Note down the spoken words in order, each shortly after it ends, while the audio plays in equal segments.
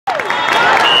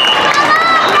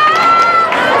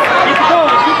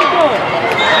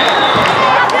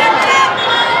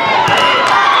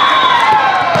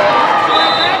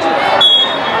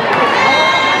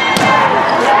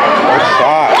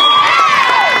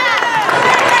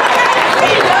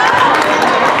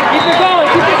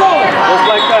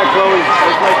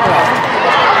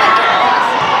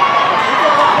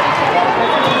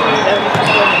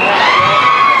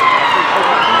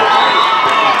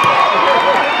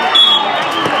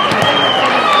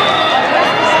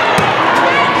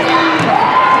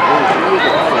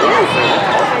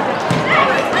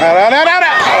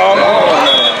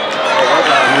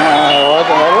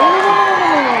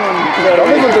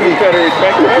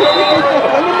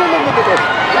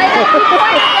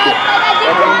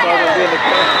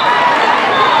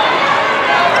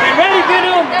ready,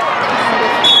 Venom?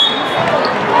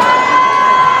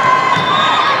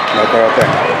 Right there, right there.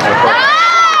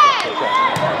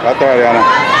 Right there, Ariana.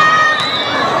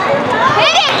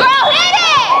 Hit it, bro, hit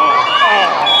it!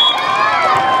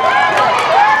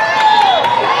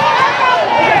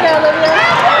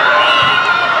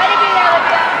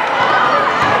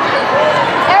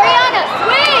 Ariana,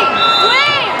 swing!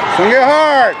 Swing! Swing it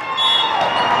hard!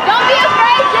 Don't be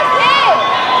afraid, just hit!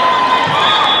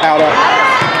 Out up.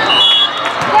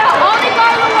 Yeah, only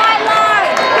by the white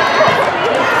line!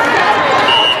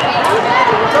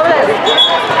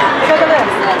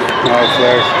 Oh, it's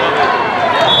theirs.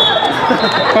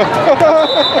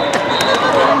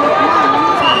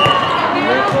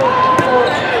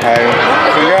 Hey,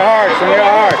 swing it hard, swing it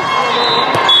hard.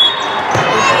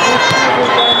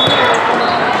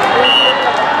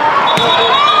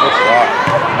 Good shot.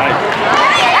 Nice.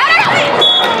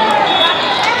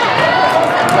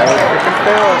 Never freaking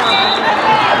fails.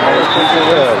 Never freaking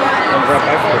will. Comes right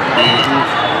back for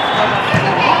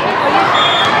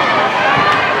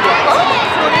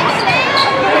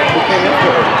Who came into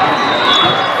it?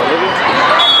 Olivia?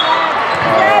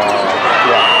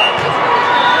 Yeah.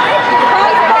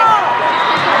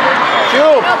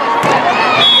 Shoot!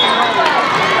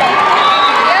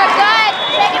 You're good!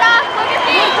 Take it off, look at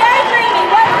me! Daydreaming,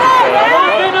 what's up?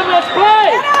 Venom, let's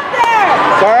play!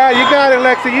 It's all right, you got it,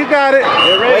 Lexi, you got it.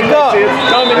 Wake up! It's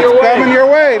coming your way. It's coming your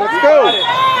way, let's go.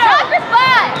 Drop your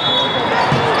butt!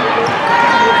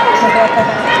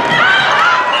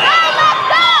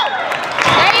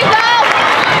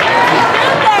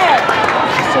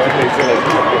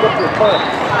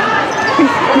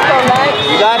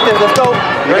 You got this, let's go.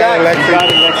 You got it, Lexi.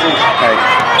 Hey,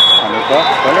 on the bus,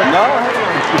 No.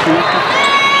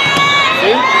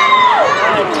 See?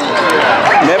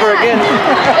 Never again.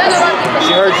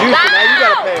 She heard you, so now you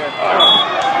gotta pay her.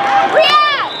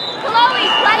 React! Chloe,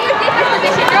 play your different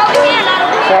position. You're over here, not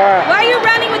over here. Alright. Why are you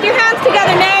running with your hands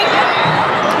together, Nate?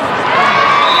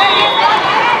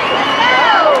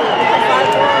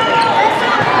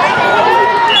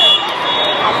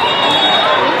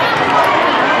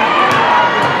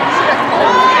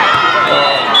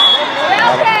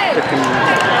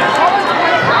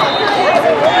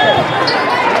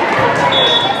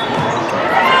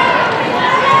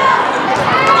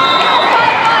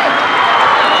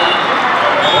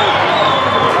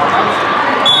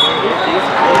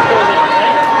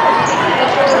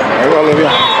 There you go, Olivia.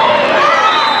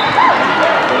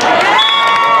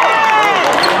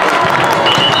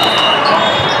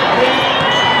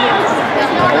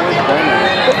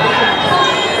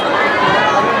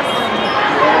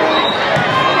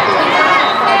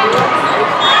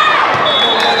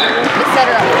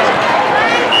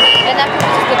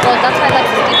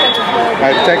 All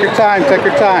right, take your time, take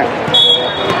your time.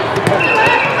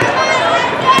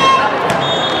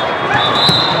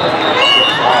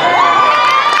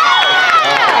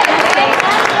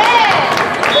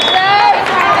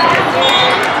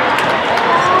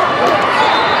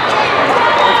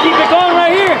 Keep it going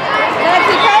right here.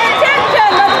 Lexi, pay attention.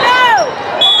 Let's go.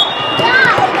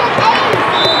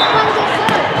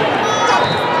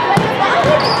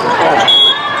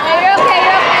 Hey, you're okay.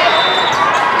 You're okay.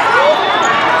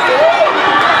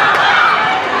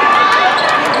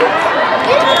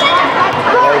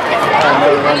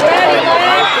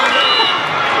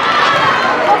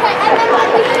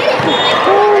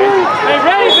 Hey,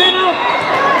 ready, Venom?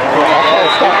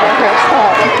 Stop,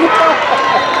 stop.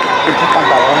 Kita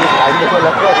pantalones cayendo con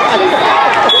la flor.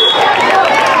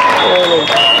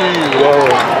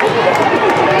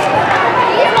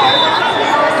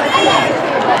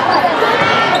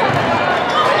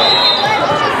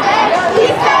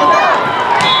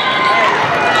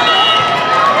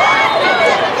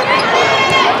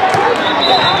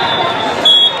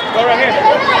 Go right here.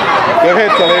 Good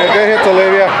hits, Olivia. Good hits,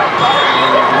 Olivia.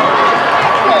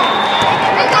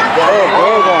 Oh,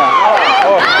 good one.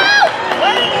 Oh.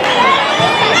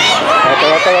 Right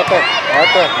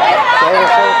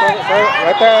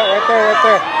there. Right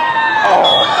there.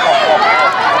 Oh.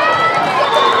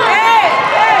 Hey,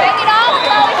 take it off,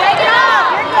 Chloe. Take it off.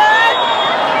 You're good.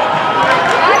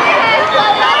 On your head,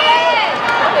 Chloe. On your head.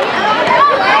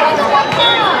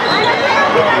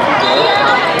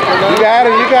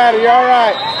 You got it. You're all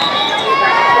right.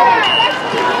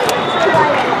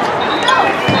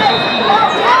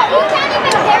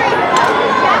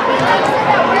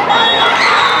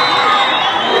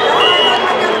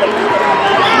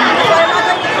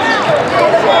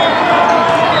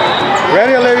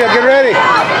 Ready, Olivia?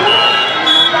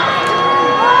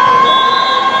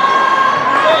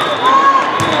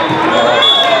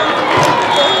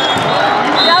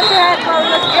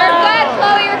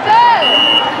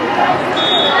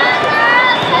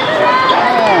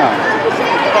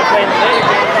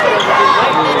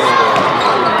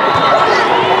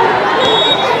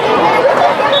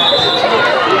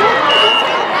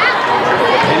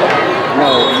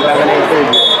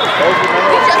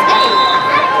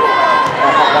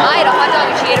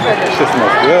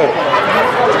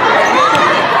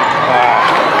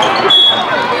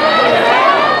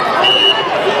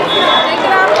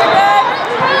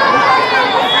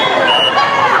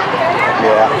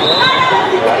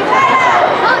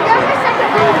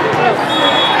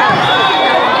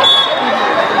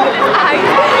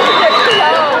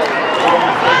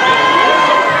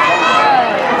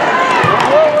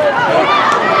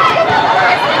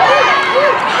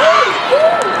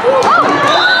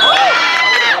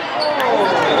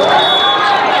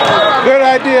 Good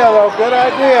idea, though. Good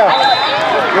idea.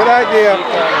 Good idea.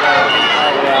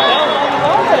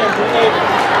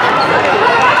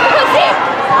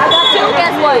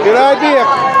 Good idea.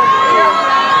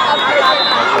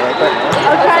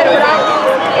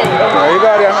 There you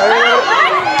go, there.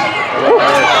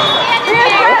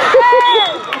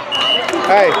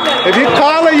 Hey, if you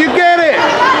call her, you get it.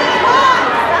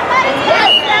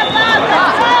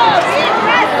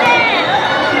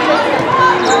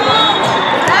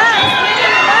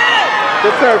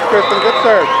 Good serve, Kristen. Good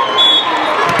serve.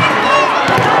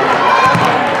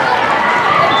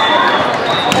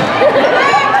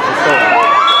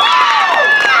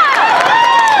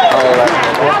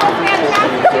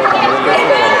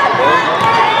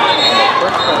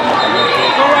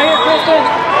 Go right here, Kristen.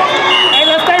 Hey,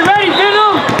 let's stay ready,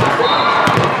 Venom.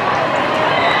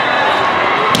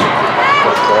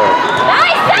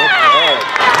 Nice serve!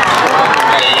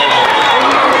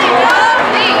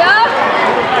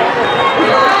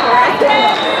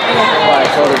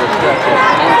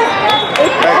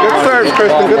 Hey, good serve,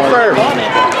 Kristen. Good serve.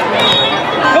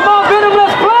 Come on, Venom,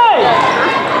 let's play.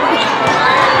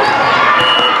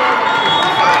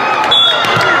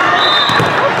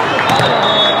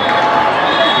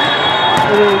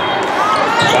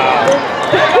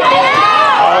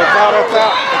 Oh, it's out, it's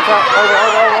out. It's out.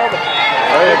 Over.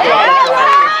 There you go.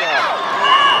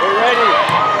 We're ready.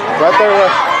 Right there,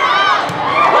 Russ.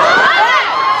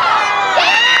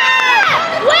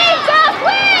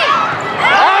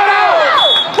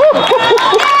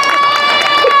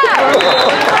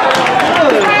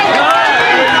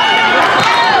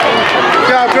 Good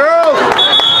job, girls.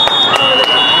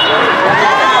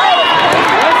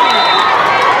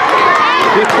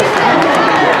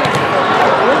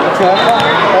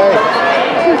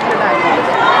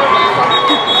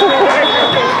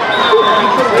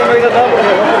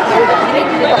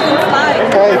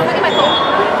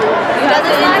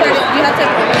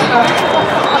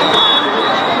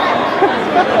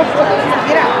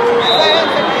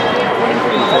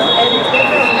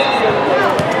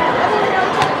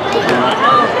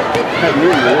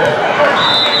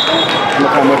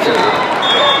 Look how much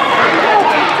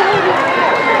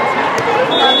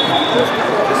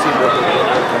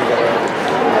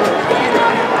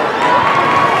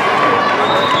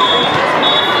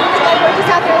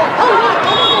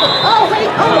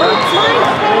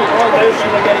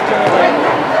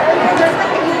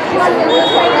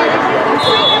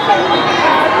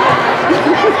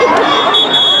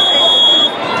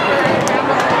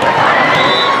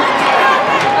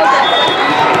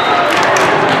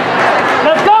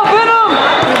Let's go, Venom.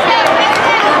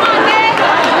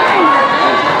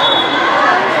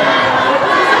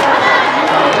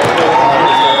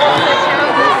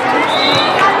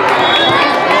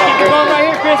 Keep it going right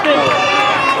here, Kristen.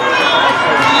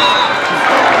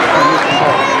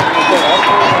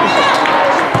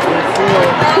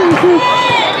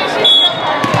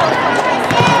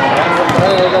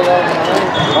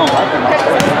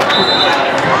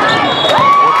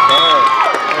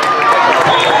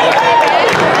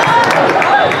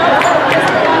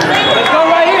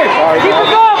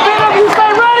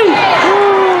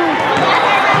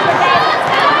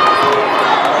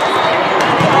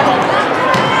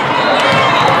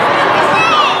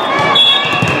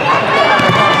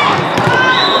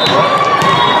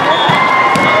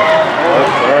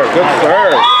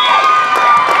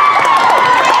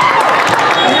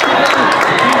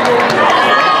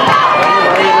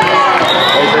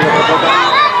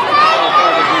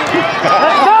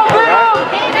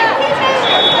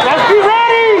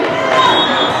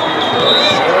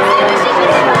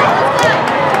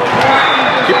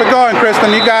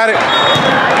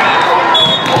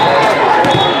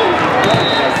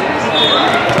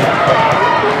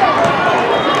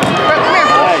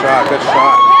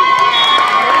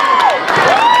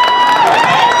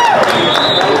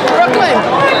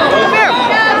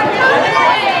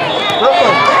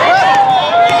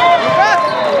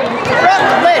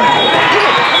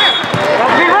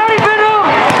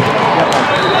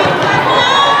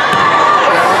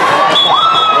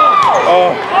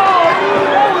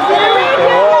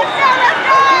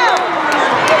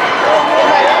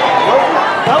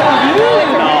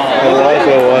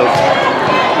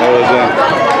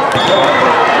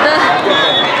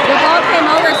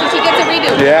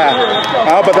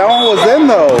 was in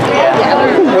though.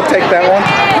 We'll take that one.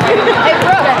 Hey,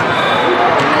 Brooke.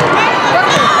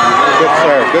 Good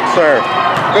serve, good serve,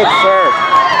 good serve.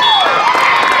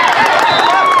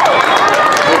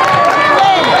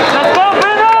 Let's go,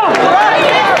 Venom!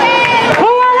 Who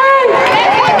are we?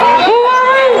 Who are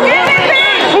we?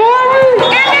 Who are we?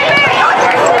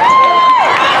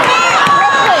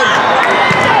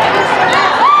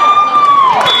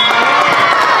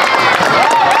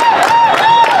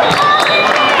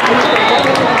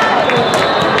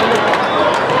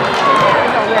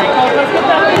 Let's get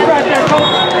that lead right there, coach.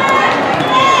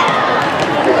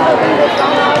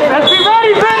 Let's be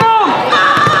ready, Venom!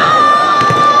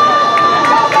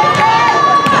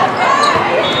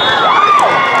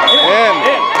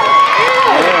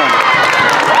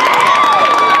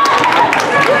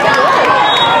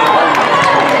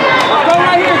 Go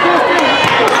right here,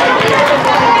 Kristen.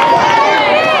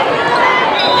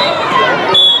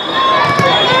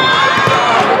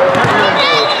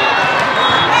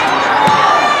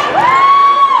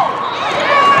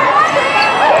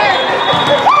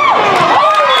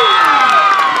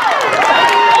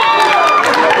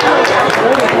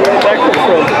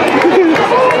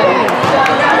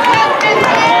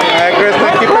 Alright,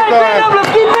 Kristen, keep it Right, going. Venom, let's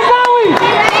keep it going!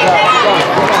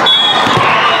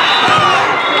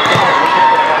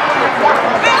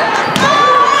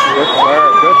 Good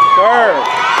serve, good serve.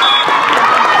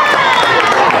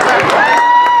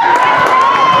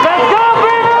 Let's go,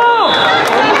 Venom!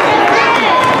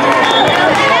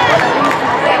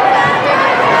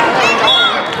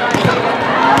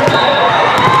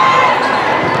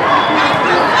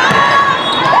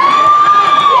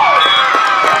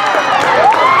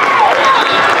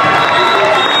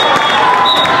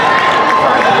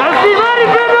 Let's be ready,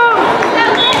 Venom!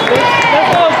 Let's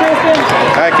go, Kristen.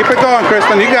 Alright, keep it going,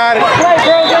 Kristen. You got it. Play,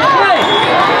 bro, just play.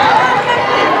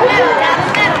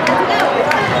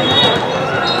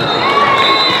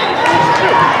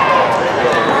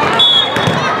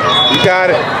 You got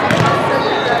it.